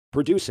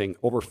Producing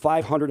over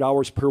 500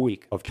 hours per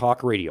week of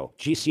talk radio,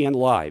 GCN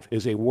Live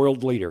is a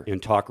world leader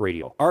in talk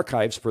radio.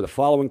 Archives for the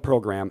following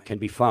program can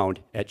be found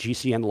at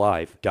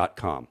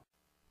gcnlive.com.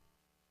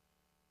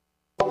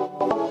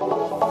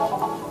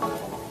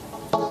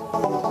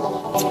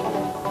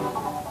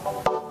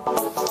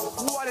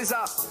 What is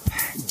up?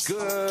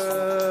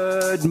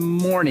 Good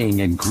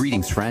morning and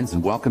greetings, friends,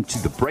 and welcome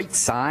to The Bright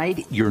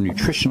Side, your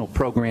nutritional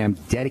program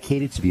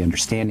dedicated to the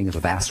understanding of the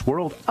vast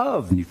world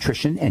of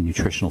nutrition and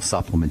nutritional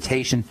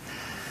supplementation.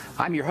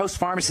 I'm your host,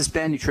 pharmacist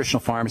Ben,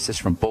 nutritional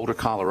pharmacist from Boulder,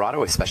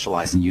 Colorado. I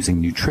specialize in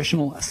using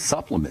nutritional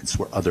supplements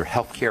where other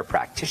healthcare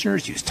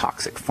practitioners use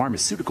toxic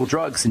pharmaceutical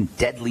drugs and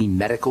deadly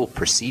medical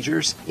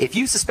procedures. If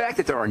you suspect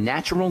that there are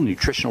natural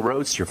nutritional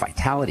roads to your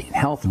vitality and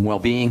health and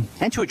well-being,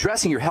 and to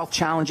addressing your health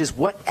challenges,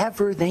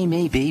 whatever they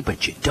may be,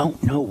 but you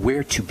don't know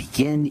where to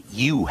begin,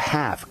 you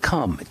have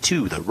come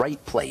to the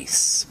right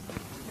place.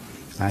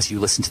 As you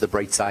listen to The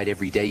Bright Side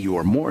every day, you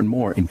are more and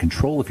more in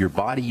control of your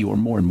body. You are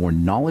more and more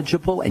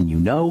knowledgeable, and you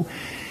know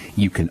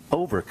you can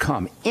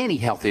overcome any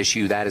health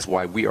issue. That is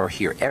why we are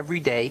here every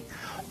day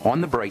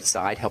on The Bright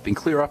Side, helping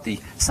clear up the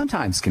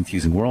sometimes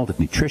confusing world of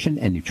nutrition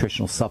and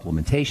nutritional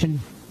supplementation.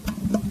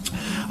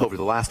 Over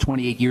the last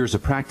 28 years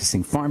of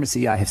practicing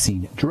pharmacy, I have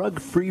seen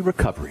drug-free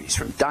recoveries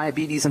from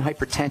diabetes and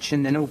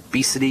hypertension and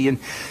obesity and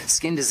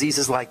skin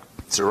diseases like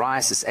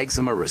psoriasis,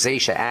 eczema,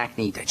 rosacea,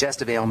 acne,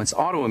 digestive ailments,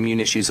 autoimmune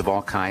issues of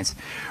all kinds.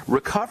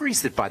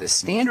 Recoveries that by the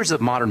standards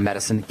of modern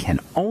medicine can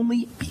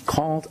only be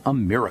called a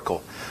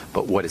miracle.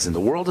 But what is in the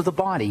world of the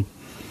body,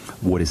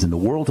 what is in the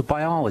world of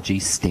biology,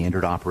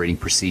 standard operating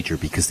procedure,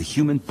 because the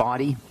human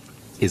body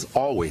is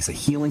always a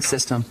healing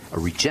system, a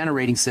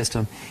regenerating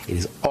system. It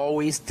is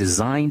always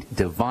designed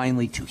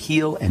divinely to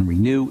heal and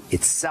renew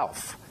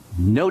itself.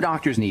 No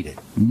doctors needed,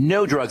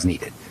 no drugs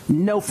needed,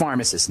 no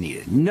pharmacists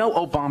needed, no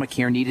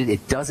Obamacare needed.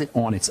 It does it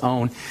on its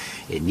own.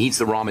 It needs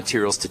the raw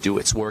materials to do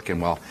its work.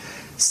 And while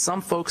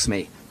some folks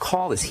may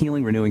call this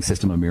healing, renewing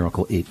system a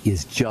miracle, it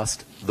is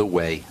just the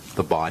way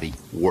the body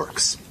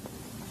works.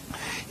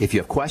 If you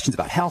have questions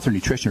about health or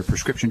nutrition or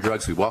prescription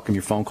drugs, we welcome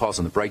your phone calls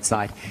on The Bright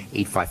Side.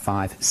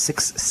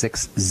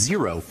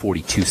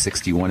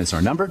 855-660-4261 is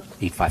our number.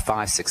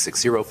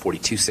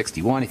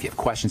 855-660-4261. If you have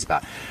questions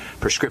about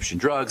prescription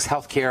drugs,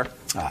 health care,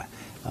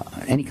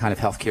 any kind of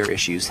health care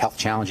issues, health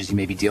challenges you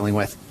may be dealing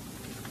with.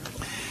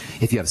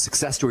 If you have a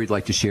success story you'd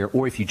like to share,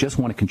 or if you just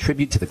want to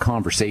contribute to the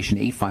conversation,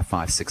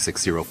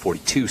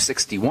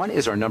 855-660-4261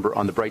 is our number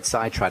on The Bright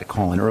Side. Try to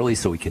call in early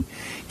so we can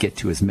get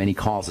to as many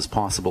calls as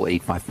possible.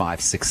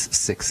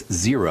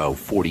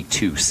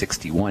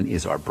 855-660-4261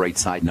 is our Bright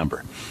Side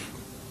number.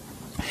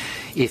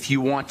 If you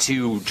want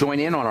to join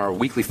in on our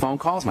weekly phone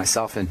calls,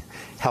 myself and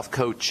health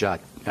coach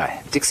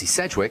Dixie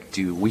Sedgwick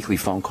do weekly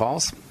phone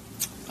calls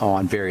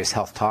on various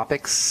health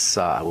topics.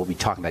 We'll be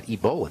talking about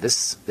Ebola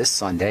this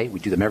Sunday. We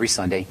do them every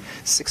Sunday,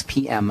 6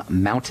 p.m.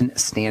 Mountain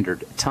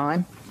Standard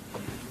Time.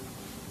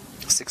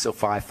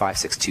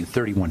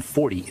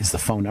 605-562-3140 is the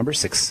phone number,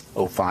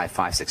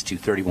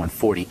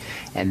 605-562-3140,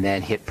 and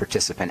then hit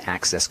participant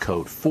access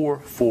code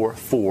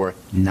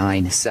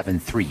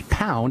 444-973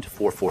 pound,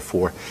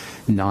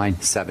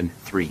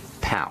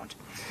 444-973 pound.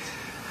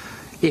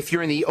 If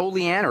you're in the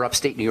Olean or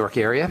upstate New York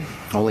area,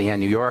 Olean,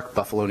 New York,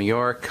 Buffalo, New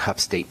York,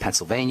 upstate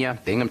Pennsylvania,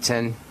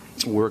 Binghamton,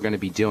 we're going to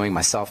be doing,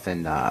 myself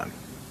and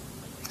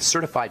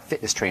certified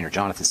fitness trainer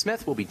Jonathan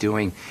Smith will be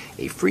doing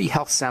a free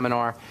health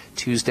seminar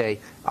Tuesday,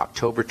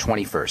 October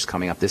 21st,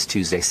 coming up this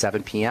Tuesday,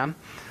 7 p.m.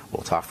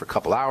 We'll talk for a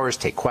couple hours,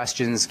 take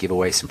questions, give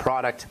away some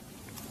product.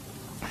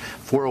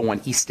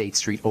 401 East State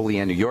Street,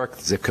 Olean, New York.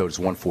 The zip code is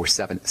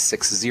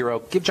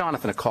 14760. Give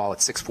Jonathan a call at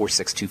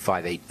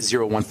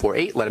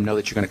 646-258-0148. Let him know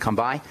that you're going to come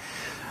by.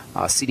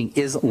 Seating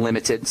is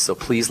limited, so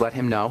please let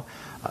him know.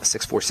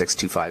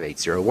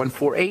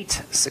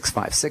 646-258-0148,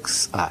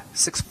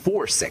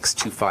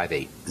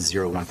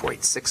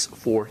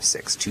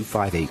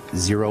 646-258-0148,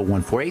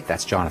 646-258-0148.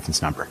 That's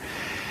Jonathan's number.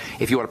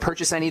 If you want to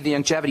purchase any of the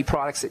longevity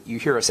products that you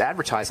hear us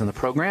advertise on the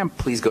program,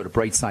 please go to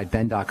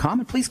brightsideben.com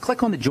and please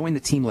click on the Join the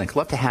Team link.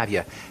 Love to have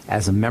you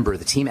as a member of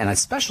the team, and I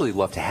especially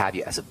love to have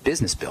you as a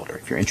business builder.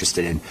 If you're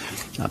interested in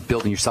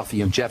building yourself a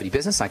longevity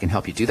business, I can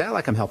help you do that,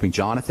 like I'm helping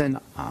Jonathan.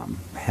 I'll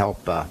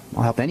help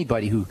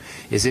anybody who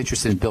is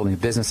interested in building a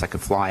business. I can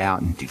fly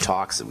out and do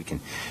talks so we can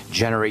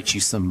generate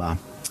some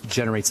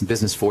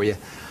business for you.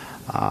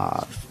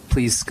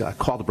 Please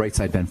call the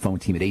Brightside Ben phone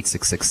team at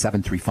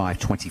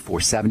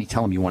 866-735-2470.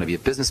 Tell them you want to be a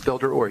business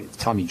builder, or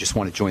tell them you just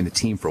want to join the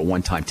team for a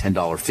one-time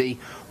 $10 fee,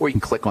 or you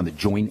can click on the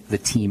Join the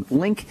Team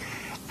link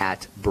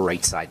at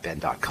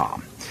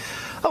brightsideben.com.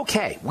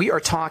 Okay, we are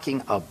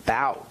talking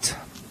about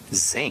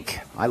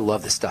zinc. I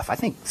love this stuff. I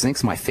think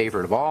zinc's my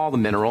favorite of all the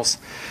minerals.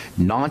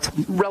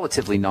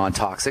 Relatively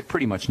non-toxic,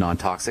 pretty much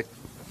non-toxic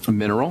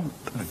mineral.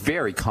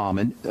 Very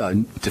common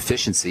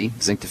deficiency.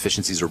 Zinc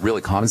deficiencies are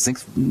really common.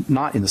 Zinc's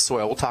not in the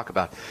soil. We'll talk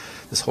about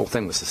this whole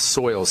thing with the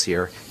soils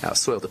here.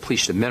 Soil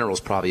depletion of minerals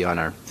probably on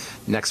our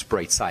next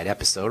Bright Side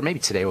episode, or maybe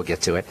today we'll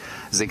get to it.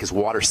 Zinc is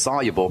water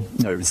soluble,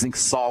 or zinc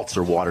salts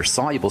are water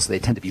soluble, so they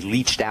tend to be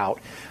leached out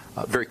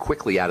very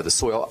quickly out of the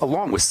soil,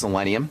 along with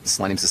selenium.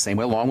 Selenium's the same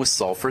way, along with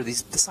sulfur.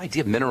 This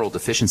idea of mineral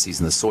deficiencies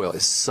in the soil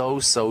is so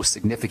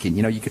significant.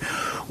 You know,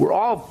 we're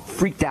all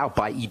freaked out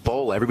by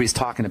Ebola. Everybody's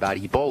talking about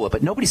Ebola,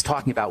 but nobody's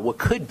talking about what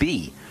could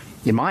be,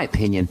 in my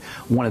opinion,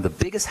 one of the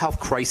biggest health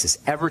crises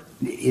ever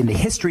in the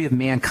history of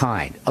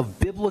mankind, of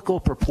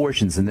biblical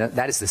proportions, and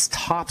that is this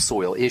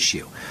topsoil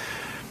issue.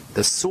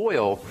 The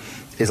soil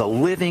is a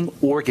living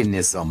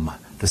organism.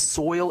 The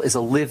soil is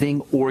a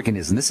living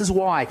organism. This is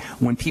why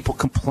when people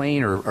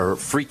complain or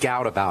freak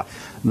out about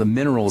the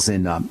minerals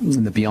in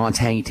the Beyond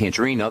Tangy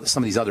Tangerine,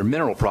 some of these other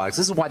mineral products,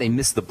 this is why they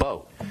miss the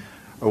boat,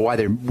 or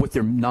what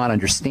they're not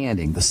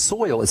understanding. The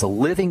soil is a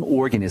living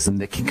organism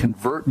that can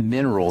convert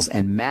minerals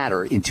and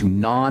matter into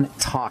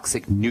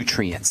non-toxic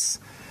nutrients.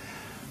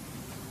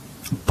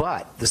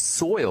 But the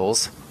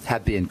soils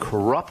have been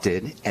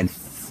corrupted and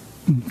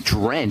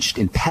drenched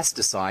in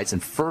pesticides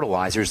and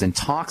fertilizers and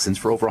toxins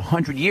for over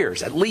 100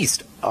 years, at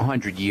least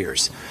 100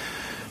 years.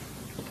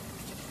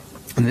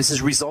 And this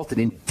has resulted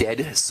in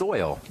dead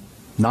soil.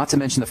 Not to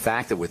mention the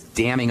fact that with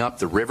damming up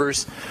the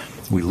rivers,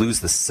 we lose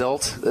the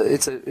silt.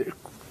 It's an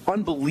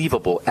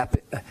unbelievable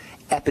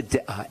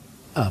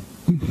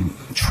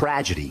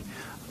tragedy,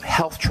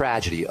 health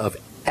tragedy of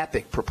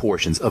epic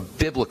proportions, of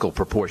biblical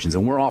proportions.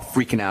 And we're all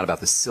freaking out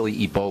about the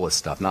silly Ebola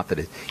stuff. Not that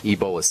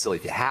Ebola is silly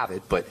if you have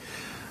it, but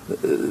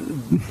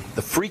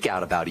the freak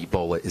out about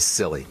Ebola is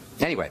silly.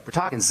 Anyway, we're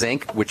talking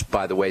zinc, which,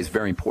 by the way, is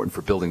very important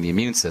for building the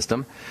immune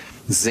system.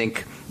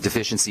 Zinc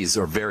deficiencies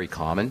are very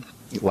common.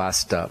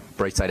 Last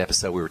Brightside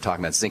episode, we were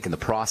talking about zinc in the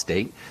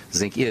prostate.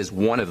 Zinc is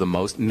one of the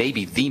most,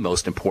 maybe the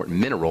most important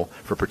mineral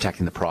for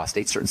protecting the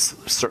prostate.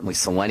 Certainly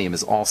selenium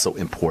is also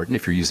important.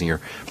 If you're using your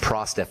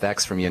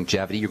ProstFX from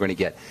Youngevity, you're going to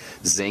get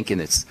zinc in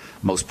its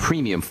most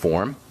premium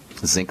form,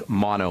 zinc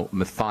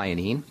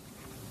monomethionine.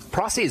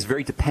 Prostate is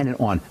very dependent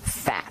on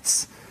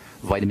fats,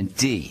 vitamin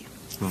D,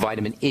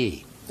 vitamin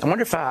E. I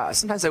wonder if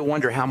sometimes I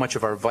wonder how much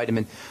of our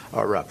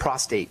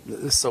prostate,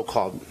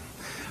 so-called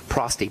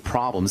prostate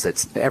problems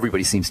that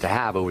everybody seems to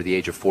have over the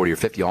age of 40 or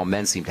 50, all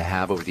men seem to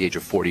have over the age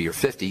of 40 or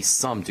 50,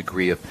 some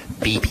degree of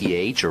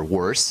BPH or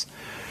worse.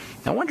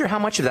 I wonder how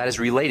much of that is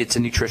related to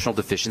nutritional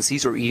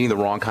deficiencies or eating the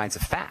wrong kinds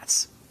of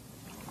fats.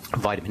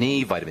 Vitamin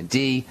E, vitamin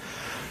D,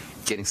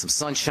 getting some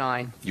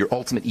sunshine, your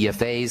ultimate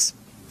EFAs.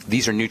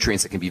 These are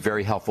nutrients that can be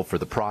very helpful for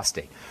the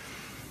prostate.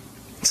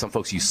 Some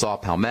folks use saw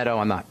palmetto.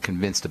 I'm not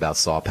convinced about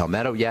saw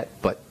palmetto yet,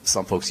 but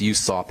some folks use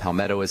saw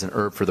palmetto as an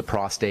herb for the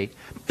prostate.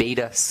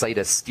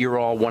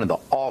 Beta-cytosterol, one of the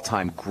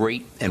all-time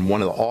great and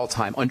one of the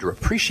all-time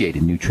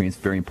underappreciated nutrients,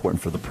 very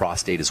important for the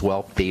prostate as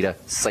well.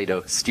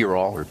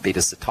 Beta-cytosterol or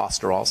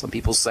beta-cytosterol, some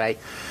people say.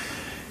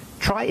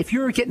 Try, if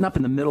you're getting up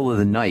in the middle of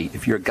the night,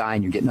 if you're a guy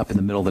and you're getting up in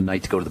the middle of the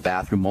night to go to the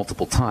bathroom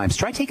multiple times,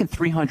 try taking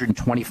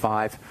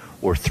 325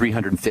 or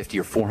 350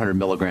 or 400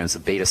 milligrams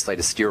of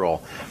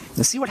beta-cytosterol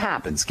and see what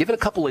happens. Give it a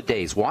couple of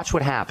days. Watch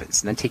what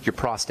happens. And then take your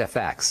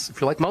ProstFX. If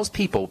you're like most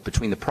people,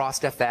 between the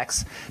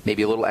ProstFX,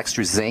 maybe a little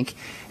extra zinc,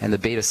 and the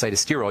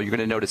beta-cytosterol, you're going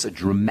to notice a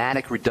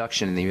dramatic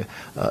reduction in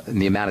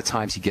the amount of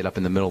times you get up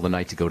in the middle of the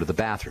night to go to the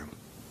bathroom.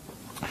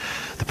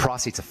 The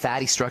prostate's a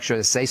fatty structure,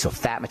 as I say, so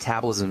fat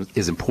metabolism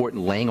is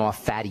important. Laying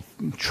off fatty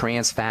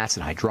trans fats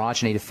and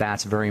hydrogenated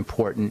fats, very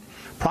important.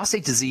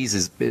 Prostate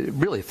disease it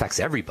really affects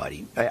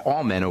everybody,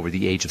 all men over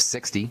the age of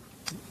 60.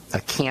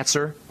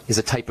 Cancer is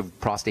a type of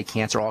prostate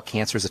cancer. All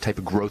cancer is a type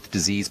of growth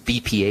disease.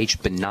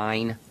 BPH,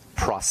 benign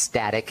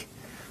prostatic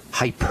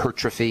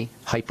hypertrophy,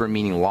 hyper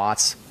meaning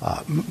lots,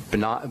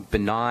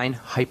 benign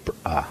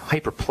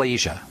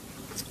hyperplasia.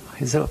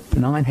 Is it a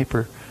benign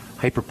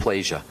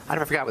hyperplasia?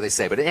 I forgot what they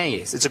say, but in any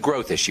case, it's a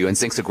growth issue, and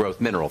zinc's a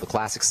growth mineral. The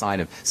classic sign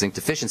of zinc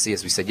deficiency,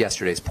 as we said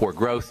yesterday, is poor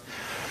growth.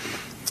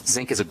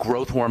 Zinc is a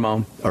growth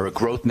hormone, or a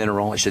growth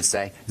mineral, I should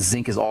say.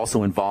 Zinc is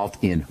also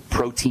involved in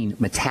protein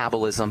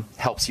metabolism,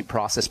 helps you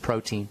process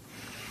protein.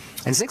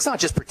 And zinc's not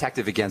just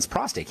protective against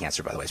prostate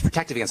cancer, by the way. It's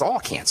protective against all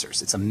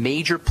cancers. It's a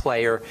major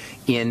player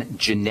in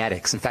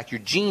genetics. In fact, your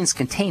genes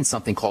contain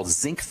something called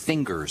zinc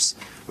fingers,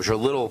 which are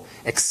little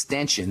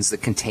extensions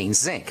that contain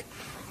zinc.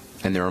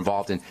 And they're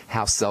involved in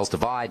how cells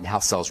divide and how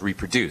cells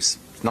reproduce.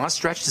 It's not a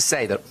stretch to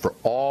say that for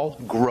all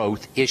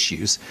growth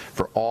issues,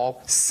 for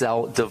all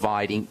cell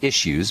dividing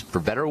issues, for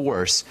better or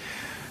worse,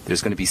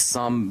 there's going to be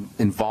some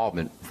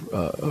involvement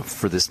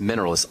for this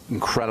mineral, this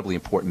incredibly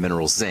important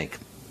mineral, zinc.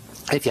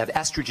 If you have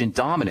estrogen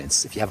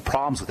dominance, if you have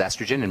problems with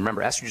estrogen, and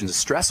remember, estrogen is a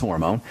stress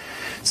hormone,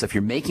 so if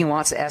you're making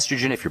lots of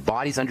estrogen, if your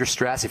body's under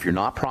stress, if you're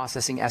not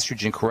processing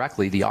estrogen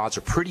correctly, the odds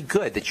are pretty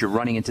good that you're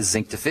running into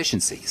zinc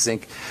deficiency.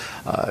 Zinc,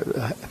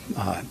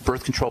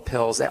 birth control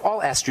pills,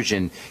 all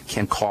estrogen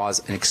can cause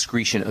an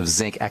excretion of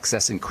zinc,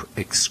 excess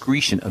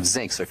excretion of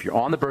zinc. So if you're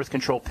on the birth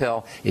control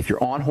pill, if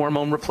you're on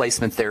hormone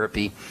replacement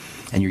therapy,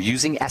 and you're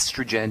using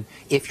estrogen,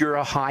 if you're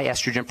a high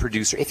estrogen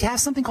producer, if you have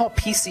something called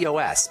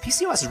PCOS,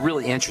 PCOS is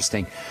really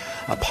interesting,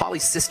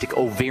 polycystic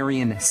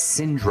ovarian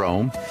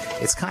syndrome.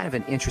 It's kind of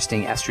an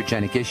interesting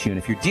estrogenic issue, and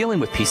if you're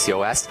dealing with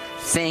PCOS,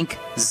 think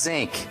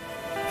zinc,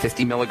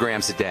 50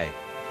 milligrams a day.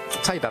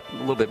 I'll tell you a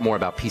little bit more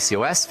about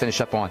PCOS,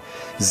 finish up on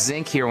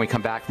zinc here when we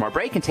come back from our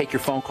break, and take your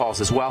phone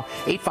calls as well.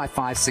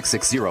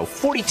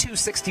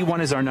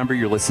 855-660-4261 is our number.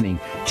 You're listening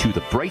to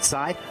The Bright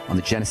Side on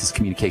the Genesis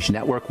Communication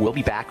Network. We'll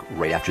be back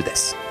right after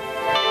this.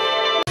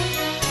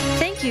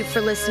 Thank you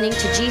for listening to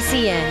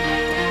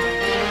GCN.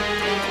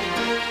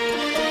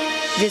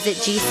 Visit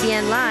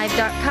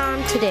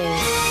GCNlive.com today.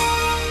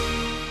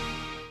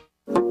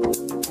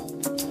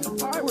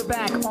 We're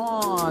back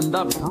on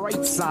The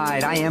Bright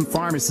Side. I am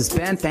Pharmacist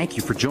Ben. Thank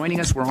you for joining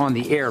us. We're on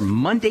the air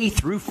Monday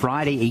through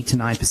Friday, 8 to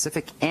 9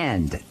 Pacific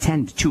and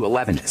 10 to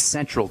 11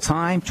 Central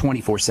Time,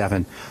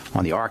 24/7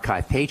 on the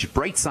archive page at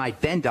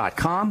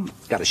brightsideben.com.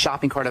 Got a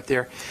shopping cart up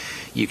there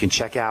you can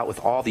check out with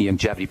all the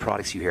longevity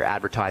products you hear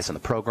advertised on the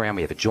program.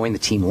 We have a Join the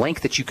Team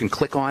link that you can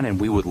click on, and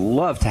we would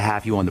love to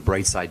have you on the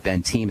Bright Side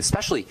Ben team,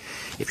 especially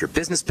if you're a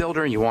business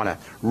builder and you want to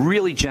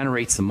really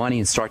generate some money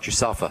and start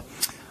yourself a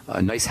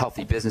nice,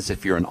 healthy business.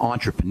 If you're an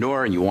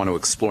entrepreneur and you want to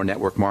explore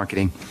network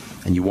marketing,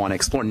 and you want to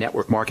explore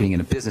network marketing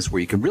in a business where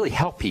you can really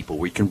help people,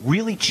 where you can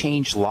really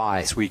change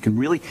lives, where you can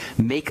really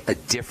make a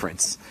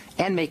difference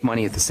and make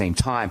money at the same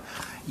time,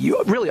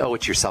 you really owe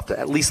it to yourself to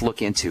at least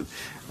look into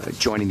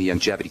joining the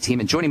longevity team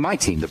and joining my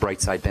team, the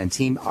Bright Side Ben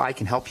team. I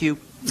can help you.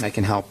 I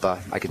can help.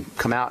 I can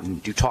come out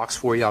and do talks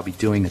for you. I'll be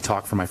doing a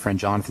talk for my friend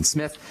Jonathan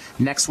Smith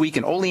next week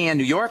in Olean,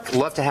 New York.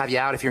 Love to have you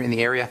out if you're in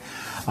the area,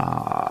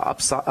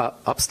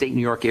 upstate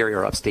New York area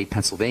or upstate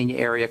Pennsylvania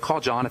area.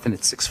 Call Jonathan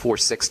at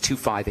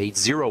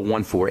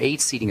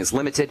 646-258-0148. Seating is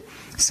limited.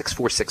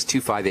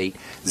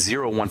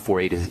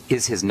 646-258-0148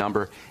 is his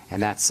number,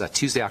 and that's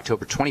Tuesday,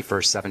 October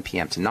 21st, 7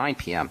 p.m. to 9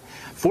 p.m.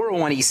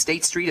 401 East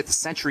State Street at the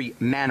Century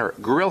Manor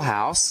Grill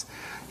House.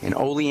 In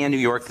Olean, New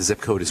York, the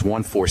zip code is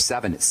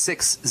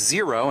 14760,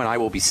 and I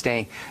will be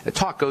staying. The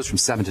talk goes from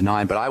 7 to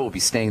 9, but I will be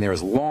staying there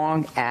as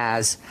long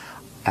as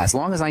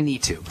I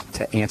need to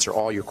answer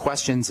all your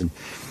questions and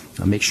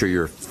make sure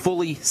you're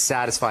fully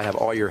satisfied, have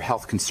all your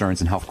health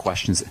concerns and health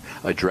questions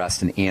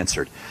addressed and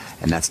answered.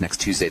 And that's next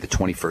Tuesday, the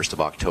 21st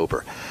of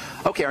October.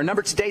 Okay, our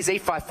number today is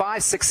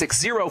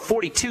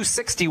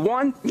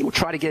 855-660-4261. We'll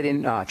try to get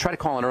in, try to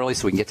call in early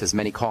so we can get to as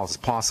many calls as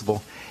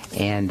possible.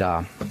 And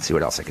let's see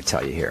what else I could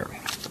tell you here.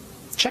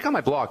 Check out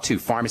my blog, too,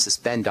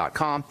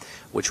 pharmacistben.com,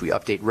 which we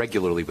update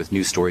regularly with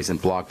news stories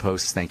and blog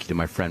posts. Thank you to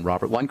my friend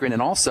Robert Lundgren.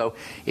 And also,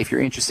 if you're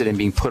interested in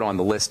being put on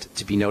the list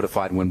to be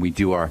notified when we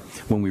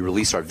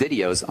release our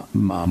videos,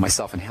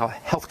 myself and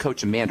health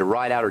coach Amanda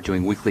Rideout are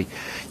doing weekly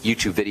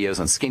YouTube videos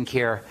on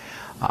skincare.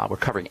 We're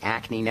covering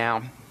acne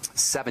now,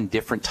 7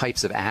 different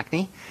types of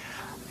acne.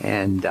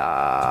 And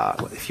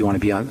if you want to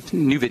be on, a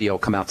new video will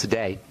come out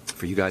today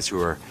for you guys who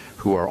are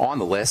on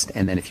the list.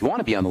 And then if you want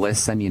to be on the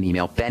list, send me an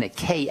email,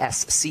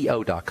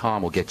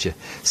 ben@ksco.com. We'll get you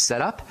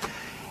set up.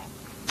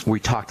 We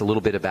talked a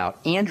little bit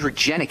about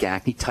androgenic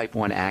acne, type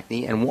 1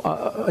 acne, and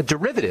a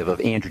derivative of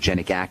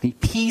androgenic acne,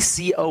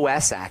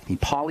 PCOS acne,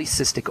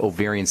 polycystic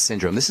ovarian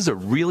syndrome. This is a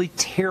really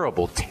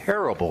terrible,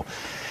 terrible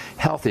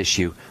health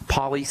issue,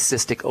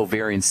 polycystic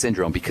ovarian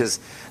syndrome, because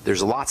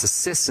there's lots of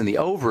cysts in the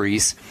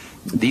ovaries.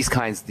 These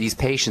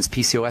patients,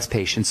 PCOS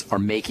patients, are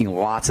making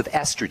lots of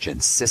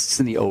estrogen. Cysts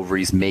in the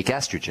ovaries make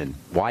estrogen.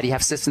 Why do you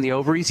have cysts in the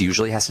ovaries?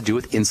 Usually has to do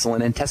with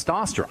insulin and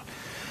testosterone,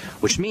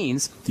 which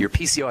means your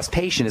PCOS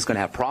patient is going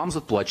to have problems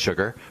with blood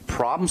sugar,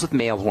 problems with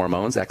male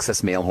hormones,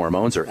 excess male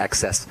hormones or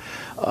excess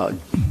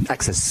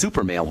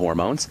super male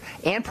hormones,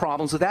 and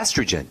problems with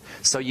estrogen.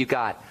 So you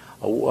got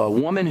a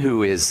woman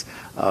who has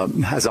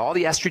all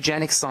the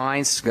estrogenic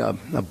signs,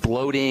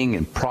 bloating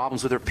and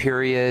problems with her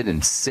period,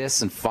 and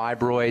cysts and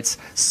fibroids,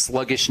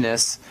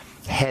 sluggishness,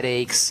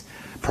 headaches,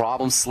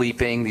 problems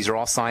sleeping. These are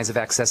all signs of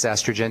excess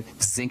estrogen,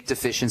 zinc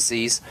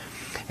deficiencies.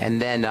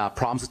 And then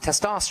problems with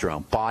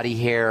testosterone, body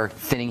hair,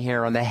 thinning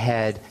hair on the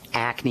head,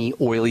 acne,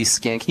 oily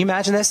skin. Can you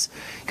imagine this?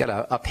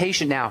 Got a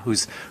patient now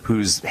who's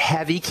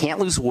heavy, can't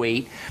lose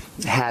weight,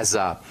 has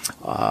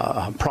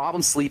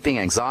problems sleeping,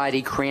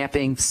 anxiety,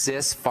 cramping,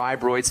 cysts,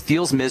 fibroids,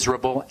 feels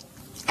miserable,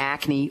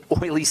 acne,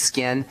 oily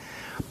skin,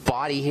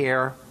 body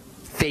hair,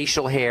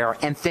 facial hair,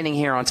 and thinning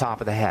hair on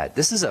top of the head.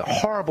 This is a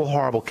horrible,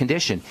 horrible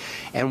condition.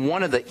 And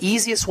one of the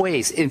easiest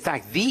ways, in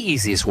fact, the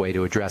easiest way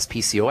to address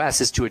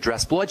PCOS is to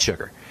address blood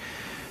sugar.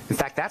 In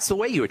fact, that's the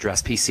way you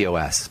address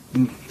PCOS.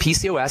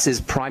 PCOS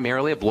is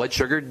primarily a blood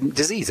sugar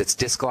disease. It's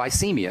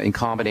dysglycemia in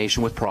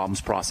combination with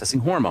problems processing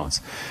hormones.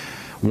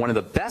 One of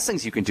the best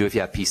things you can do if you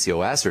have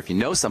PCOS, or if you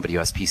know somebody who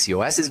has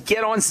PCOS, is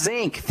get on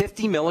zinc,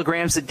 50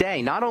 milligrams a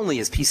day. Not only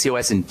is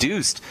PCOS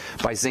induced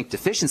by zinc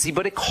deficiency,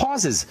 but it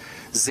causes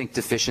zinc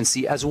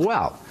deficiency as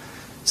well.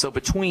 So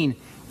between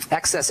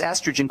excess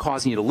estrogen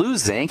causing you to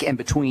lose zinc, and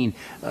between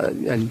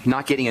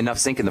not getting enough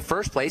zinc in the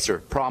first place, or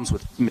problems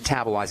with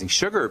metabolizing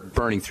sugar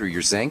burning through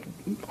your zinc,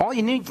 all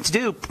you need to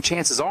do,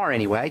 chances are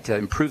anyway, to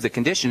improve the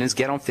condition is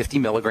get on 50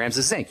 milligrams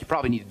of zinc. You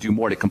probably need to do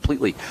more to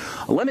completely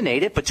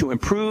eliminate it, but to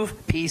improve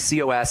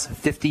PCOS,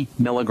 50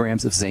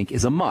 milligrams of zinc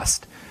is a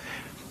must.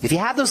 If you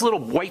have those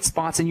little white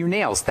spots in your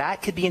nails,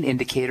 that could be an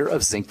indicator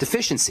of zinc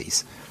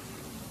deficiencies.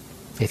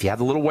 If you have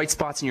the little white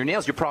spots in your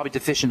nails, you're probably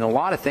deficient in a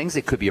lot of things.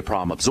 It could be a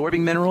problem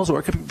absorbing minerals, or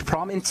it could be a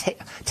problem in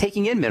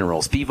taking in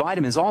minerals. B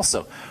vitamins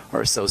also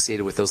are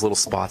associated with those little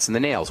spots in the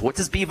nails. What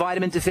does B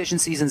vitamin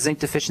deficiencies and zinc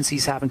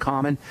deficiencies have in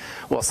common?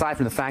 Well, aside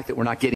from the fact that we're not getting